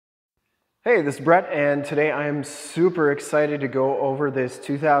Hey, this is Brett, and today I am super excited to go over this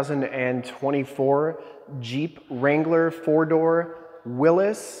 2024 Jeep Wrangler 4-door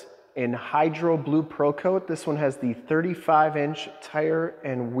Willys in Hydro Blue Pearlcoat. This one has the 35-inch tire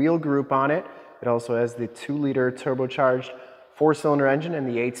and wheel group on it. It also has the 2-liter turbocharged 4-cylinder engine and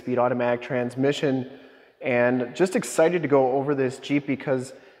the 8-speed automatic transmission. And just excited to go over this Jeep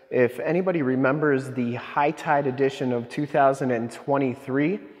because if anybody remembers the High Tide edition of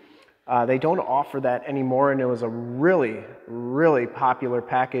 2023, they don't offer that anymore, and it was a really popular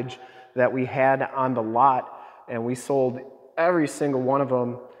package that we had on the lot, and we sold every single one of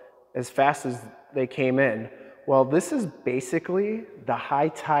them as fast as they came in. Well, this is basically the High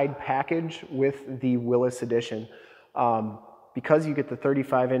Tide package with the Willys edition. Because you get the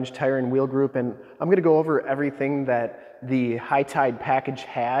 35-inch tire and wheel group, and I'm going to go over everything that the High Tide package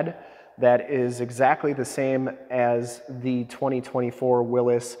had that is exactly the same as the 2024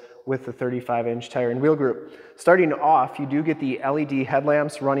 Willys with the 35-inch tire and wheel group. Starting off, you do get the LED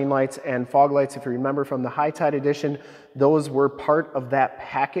headlamps, running lights, and fog lights. If you remember from the High Tide edition, those were part of that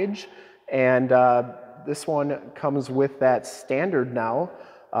package, and this one comes with that standard now.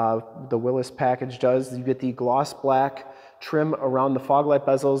 The Willys package does. You get the gloss black trim around the fog light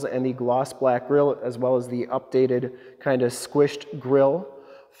bezels and the gloss black grille, as well as the updated kind of squished grille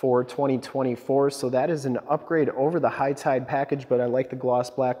for 2024, so that is an upgrade over the High Tide package, but I like the gloss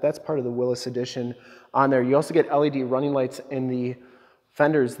black. That's part of the Willys edition on there. You also get LED running lights in the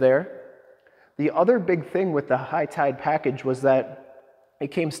fenders there. The other big thing with the High Tide package was that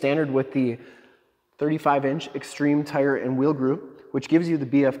it came standard with the 35-inch extreme tire and wheel group, which gives you the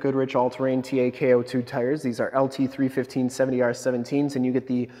BF Goodrich all-terrain TAKO2 tires. These are LT 315 70R17s, and you get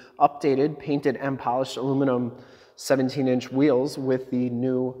the updated painted and polished aluminum 17-inch wheels with the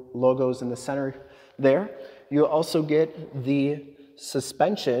new logos in the center there. You also get the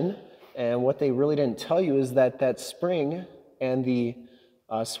suspension, and what they really didn't tell you is that that spring and the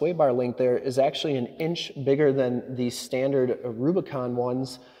sway bar link there is actually an inch bigger than the standard Rubicon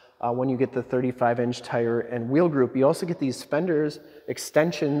ones when you get the 35-inch tire and wheel group. You also get these fenders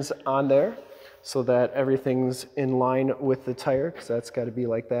extensions on there so that everything's in line with the tire, because that's got to be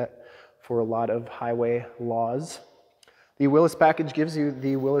like that for a lot of highway laws. The Willys package gives you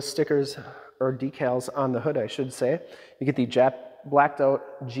the Willys stickers, or decals on the hood, I should say. You get the blacked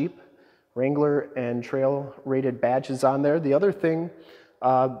out Jeep Wrangler and Trail rated badges on there. The other thing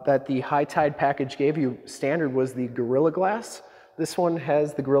that the High Tide package gave you standard was the Gorilla Glass. This one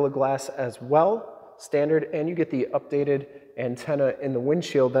has the Gorilla Glass as well, standard, and you get the updated antenna in the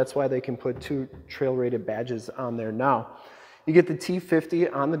windshield. That's why they can put 2 trail rated badges on there now. You get the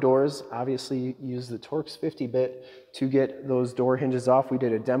T50 on the doors. Obviously, you use the Torx 50-bit to get those door hinges off. We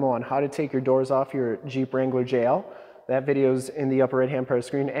did a demo on how to take your doors off your Jeep Wrangler JL. That video is in the upper right-hand part of the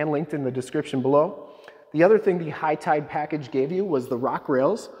screen and linked in the description below. The other thing the High Tide package gave you was the rock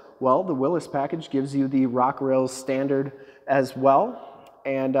rails. Well, the Willys package gives you the rock rails standard as well.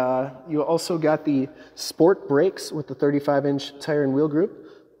 And you also got the sport brakes with the 35-inch tire and wheel group.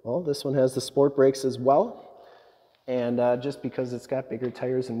 Well, this one has the sport brakes as well. And just because it's got bigger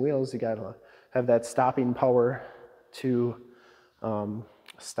tires and wheels, you gotta have that stopping power to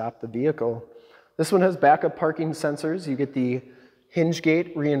stop the vehicle. This one has backup parking sensors. You get the hinge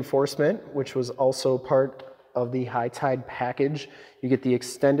gate reinforcement, which was also part of the High Tide package. You get the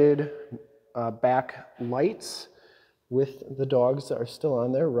extended back lights with the dogs that are still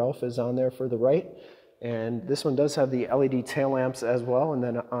on there. Ralph is on there for the right. And this one does have the LED tail lamps as well. And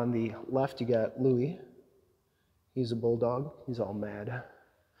then on the left, you got Louie. He's a bulldog. He's all mad.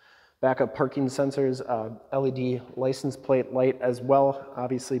 Backup parking sensors, LED license plate light as well.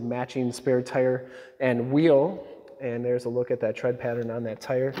 Obviously matching spare tire and wheel. And there's a look at that tread pattern on that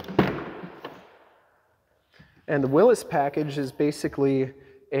tire. And the Willys package is basically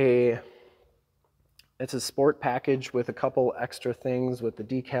it's a sport package with a couple extra things with the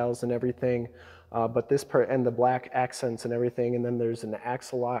decals and everything. But this part, and the black accents and everything. And then there's an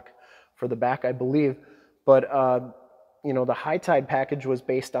axle lock for the back, I believe. But, you know, the High Tide package was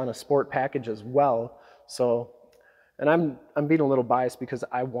based on a sport package as well. So, and I'm being a little biased because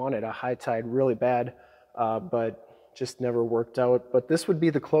I wanted a High Tide really bad, but just never worked out. But this would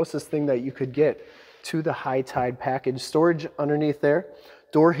be the closest thing that you could get to the High Tide package. Storage underneath there,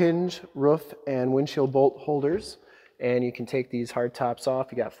 door hinge, roof, and windshield bolt holders. And you can take these hard tops off.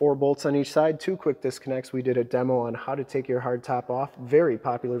 You got 4 bolts on each side, 2 quick disconnects. We did a demo on how to take your hard top off. Very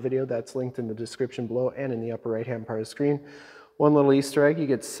popular video. That's linked in the description below and in the upper right-hand part of the screen. One little Easter egg, you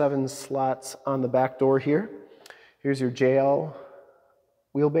get 7 slots on the back door here. Here's your JL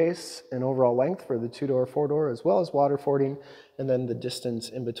wheelbase and overall length for the 2-door, 4-door, as well as water fording, and then the distance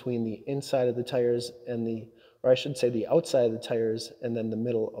in between the inside of the tires and the, or I should say the outside of the tires, and then the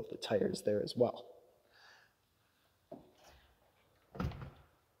middle of the tires there as well.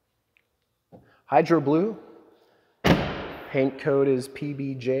 Hydro blue, paint code is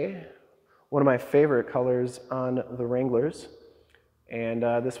PBJ, one of my favorite colors on the Wranglers. And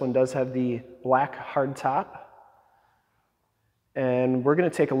this one does have the black hard top. And we're going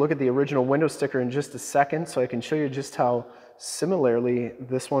to take a look at the original window sticker in just a second so I can show you just how similarly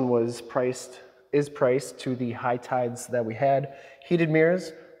this one is priced to the high tides that we had. Heated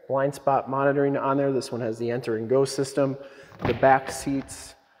mirrors, blind spot monitoring on there. This one has the enter and go system. The back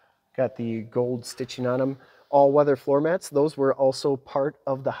seats got the gold stitching on them. All weather floor mats, those were also part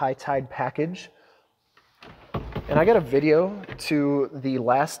of the high tide package. And I got a video to the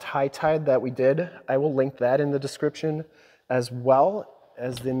last high tide that we did. I will link that in the description, as well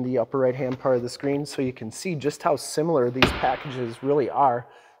as in the upper right hand part of the screen, so you can see just how similar these packages really are.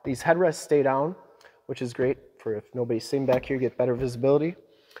 These headrests stay down, which is great for if nobody's sitting back here, get better visibility.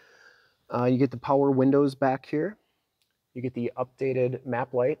 You get the power windows back here. You get the updated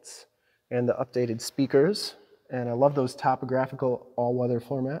map lights and the updated speakers. And I love those topographical all-weather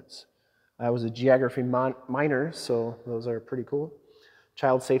floor mats. I was a geography minor, so those are pretty cool.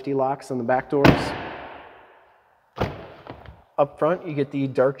 Child safety locks on the back doors. Up front, you get the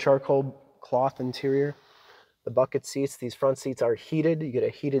dark charcoal cloth interior. The bucket seats, these front seats are heated. You get a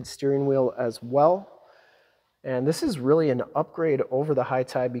heated steering wheel as well. And this is really an upgrade over the high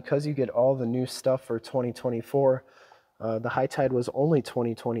tide because you get all the new stuff for 2024. The high tide was only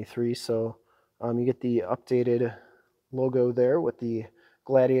 2023, so you get the updated logo there with the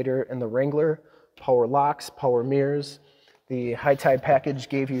Gladiator and the Wrangler, power locks, power mirrors. The high tide package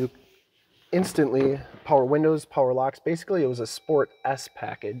gave you instantly power windows, power locks. Basically, it was a Sport S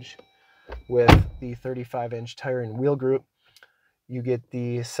package with the 35-inch tire and wheel group. You get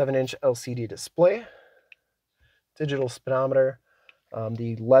the 7-inch LCD display, digital speedometer,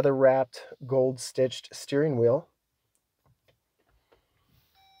 the leather-wrapped, gold-stitched steering wheel.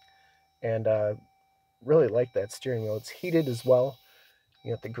 And really like that steering wheel. It's heated as well.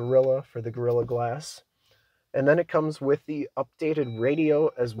 You got the Gorilla for the Gorilla Glass. And then it comes with the updated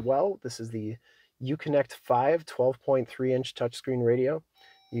radio as well. This is the Uconnect 5 12.3-inch touchscreen radio.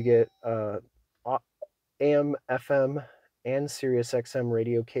 You get AM, FM, and Sirius XM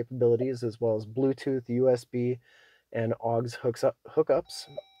radio capabilities, as well as Bluetooth, USB, and AUX hookups.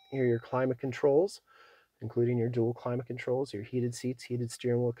 Here are your climate controls, including your dual climate controls, your heated seats, heated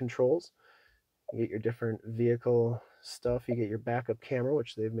steering wheel controls. You get your different vehicle stuff. You get your backup camera,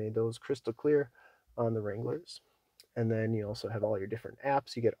 which they've made those crystal clear on the Wranglers. And then you also have all your different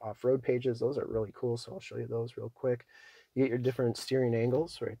apps. You get off-road pages. Those are really cool, so I'll show you those real quick. You get your different steering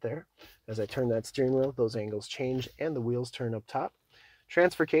angles right there. As I turn that steering wheel, those angles change and the wheels turn up top.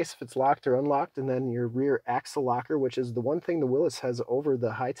 Transfer case if it's locked or unlocked, and then your rear axle locker, which is the one thing the Willys has over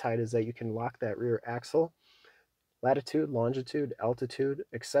the high tide, is that you can lock that rear axle. Latitude, longitude, altitude,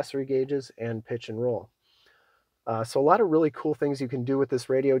 accessory gauges, and pitch and roll. So a lot of really cool things you can do with this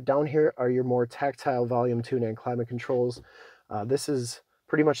radio. Down here are your more tactile volume tune and climate controls. This is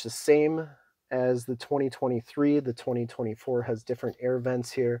pretty much the same as the 2023. The 2024 has different air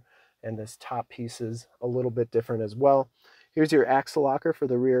vents here, and this top piece is a little bit different as well. Here's your axle locker for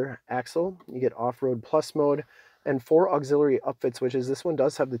the rear axle. You get off-road plus mode and 4 auxiliary upfit switches. This one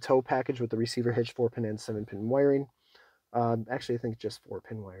does have the tow package with the receiver hitch, 4-pin and 7-pin wiring. Actually, I think just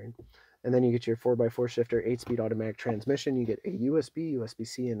 4-pin wiring. And then you get your 4x4 shifter, 8-speed automatic transmission. You get a USB,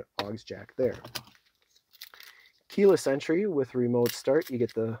 USB-C, and aux jack there. Keyless entry with remote start. You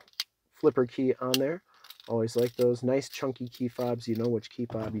get the flipper key on there. Always like those. Nice chunky key fobs. You know which key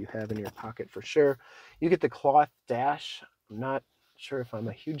fob you have in your pocket for sure. You get the cloth dash. I'm not sure if I'm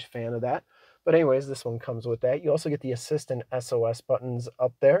a huge fan of that. But anyways, this one comes with that. You also get the assist and SOS buttons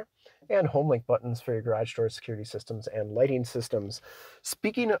up there, and Homelink buttons for your garage door security systems and lighting systems.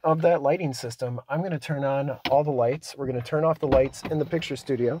 Speaking of that lighting system, I'm going to turn on all the lights. We're going to turn off the lights in the picture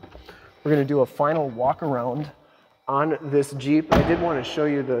studio. We're going to do a final walk around on this Jeep. I did want to show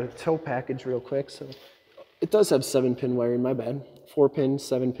you the tow package real quick. So it does have 7-pin wiring, my bad. 4-pin,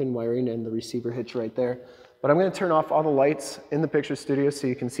 7-pin wiring, and the receiver hitch right there. But I'm going to turn off all the lights in the picture studio so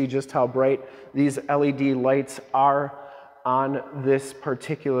you can see just how bright these LED lights are on this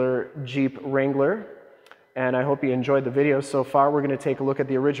particular Jeep Wrangler. And I hope you enjoyed the video so far. We're going to take a look at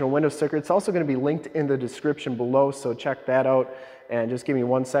the original window sticker. It's also going to be linked in the description below, so check that out. And just give me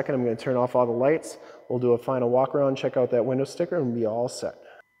 1 second. I'm going to turn off all the lights. We'll do a final walk around, check out that window sticker, and be all set.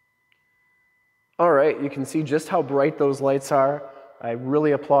 All right, you can see just how bright those lights are I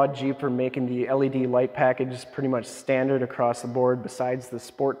really applaud Jeep for making the LED light package pretty much standard across the board besides the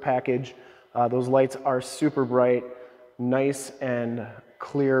sport package. Those lights are super bright, nice and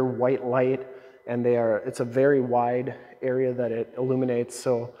clear white light, and it's a very wide area that it illuminates,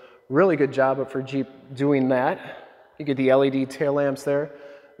 so really good job for Jeep doing that. You get the LED tail lamps there,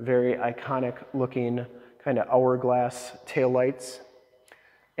 very iconic looking kind of hourglass tail lights.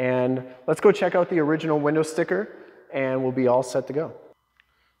 And let's go check out the original window sticker and we'll be all set to go.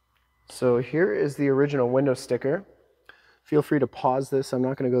 So here is the original window sticker. Feel free to pause this. I'm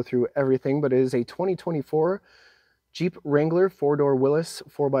not going to go through everything, but it is a 2024 Jeep Wrangler 4-door Willys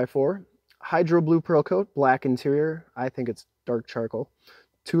 4x4. Hydro blue Pearlcoat, black interior. I think it's dark charcoal.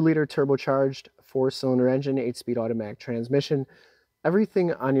 2-liter turbocharged, 4-cylinder engine, 8-speed automatic transmission.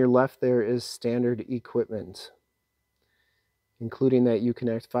 Everything on your left there is standard equipment, including that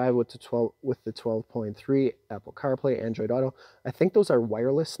Uconnect 5 with the 12.3 Apple CarPlay, Android Auto. I think those are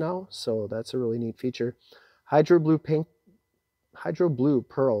wireless now, so that's a really neat feature. Hydro blue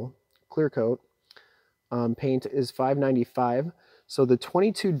Pearl clear coat. Paint is $595. So the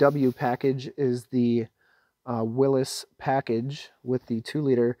 22W package is the Willys package with the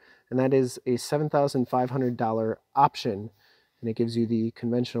 2-liter, and that is a $7,500 option. And it gives you the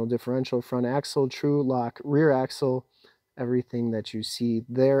conventional differential front axle, true lock rear axle, everything that you see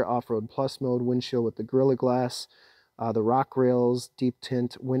there, Off-Road Plus mode, windshield with the Gorilla Glass, the rock rails, deep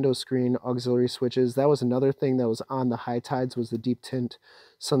tint, window screen, auxiliary switches. That was another thing that was on the high tides, was the deep tint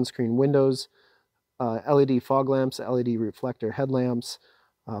sunscreen windows, LED fog lamps, LED reflector headlamps,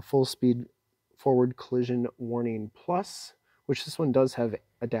 full speed forward collision warning plus, which this one does have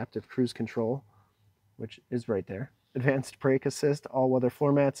adaptive cruise control, which is right there. Advanced brake assist, all-weather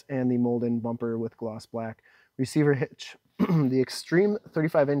floor mats, and the mold-in bumper with gloss black. Receiver hitch. The extreme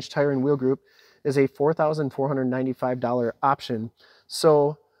 35-inch tire and wheel group is a $4,495 option.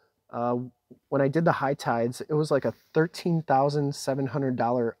 So when I did the high tides, it was like a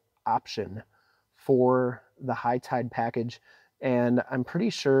 $13,700 option for the high tide package. And I'm pretty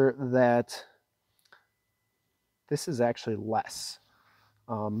sure that this is actually less.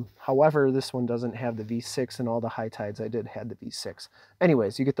 However, this one doesn't have the V6, and all the high tides I did had the V6.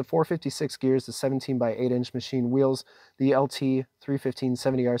 Anyways, you get the 456 gears, the 17x8-inch machine wheels, the LT 315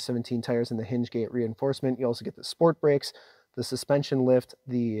 70R17 tires, and the hinge gate reinforcement. You also get the sport brakes, the suspension lift,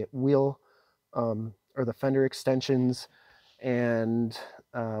 the wheel or the fender extensions, and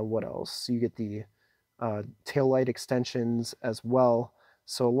what else? You get the tail light extensions as well.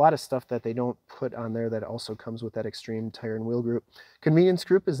 So a lot of stuff that they don't put on there that also comes with that extreme tire and wheel group. Convenience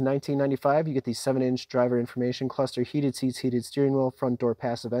group is $19.95. You get the 7-inch driver information cluster, heated seats, heated steering wheel, front door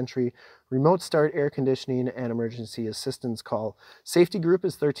passive entry, remote start, air conditioning, and emergency assistance call. Safety group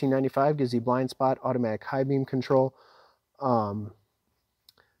is $13.95. Gives you blind spot, automatic high beam control, park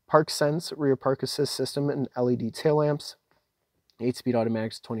sense, rear park assist system, and LED tail lamps. 8-speed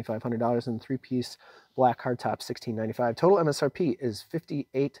automatics, $2,500, and 3-piece black hardtop, $16.95. Total MSRP is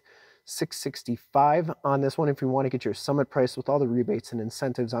 $58,665 on this one. If you want to get your summit price with all the rebates and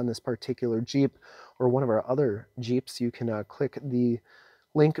incentives on this particular Jeep or one of our other Jeeps, you can click the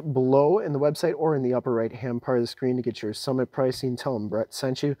link below in the website or in the upper right-hand part of the screen to get your summit pricing. Tell them Brett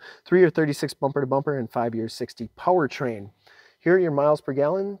sent you. 3-year 36 bumper-to-bumper and 5-year 60 powertrain. Here are your miles per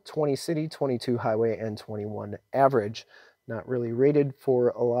gallon: 20 city, 22 highway, and 21 average. Not really rated for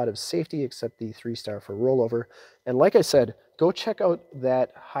a lot of safety except the 3-star for rollover. And like I said, go check out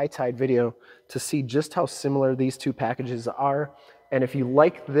that high tide video to see just how similar these two packages are. And if you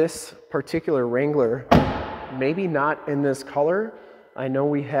like this particular Wrangler, maybe not in this color. I know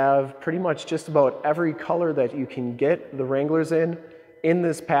we have pretty much just about every color that you can get the Wranglers in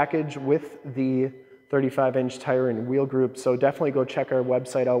this package with the 35-inch tire and wheel group. So definitely go check our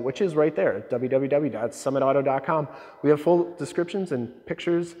website out, which is right there, www.summitauto.com. We have full descriptions and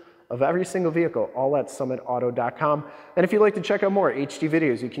pictures of every single vehicle, all at summitauto.com. And if you'd like to check out more HD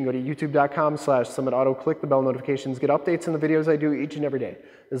videos, you can go to youtube.com/summitauto, click the bell notifications, get updates on the videos I do each and every day,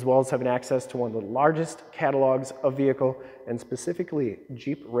 as well as having access to one of the largest catalogs of vehicle, and specifically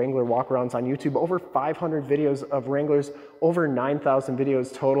Jeep Wrangler walkarounds on YouTube. Over 500 videos of Wranglers, over 9,000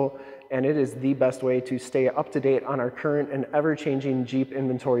 videos total. And it is the best way to stay up to date on our current and ever-changing Jeep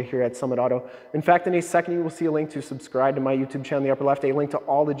inventory here at Summit Auto. In fact, in a second, you will see a link to subscribe to my YouTube channel in the upper left, a link to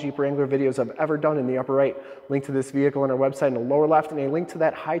all the Jeep Wrangler videos I've ever done in the upper right, link to this vehicle on our website in the lower left, and a link to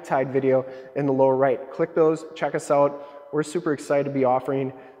that high tide video in the lower right. Click those, check us out. We're super excited to be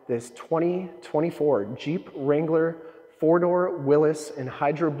offering this 2024 Jeep Wrangler 4-door Willys in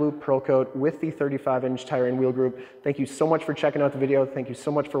Hydro Blue Pearlcoat with the 35-inch tire and wheel group. Thank you so much for checking out the video. Thank you so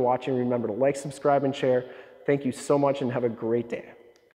much for watching. Remember to like, subscribe, and share. Thank you so much and have a great day.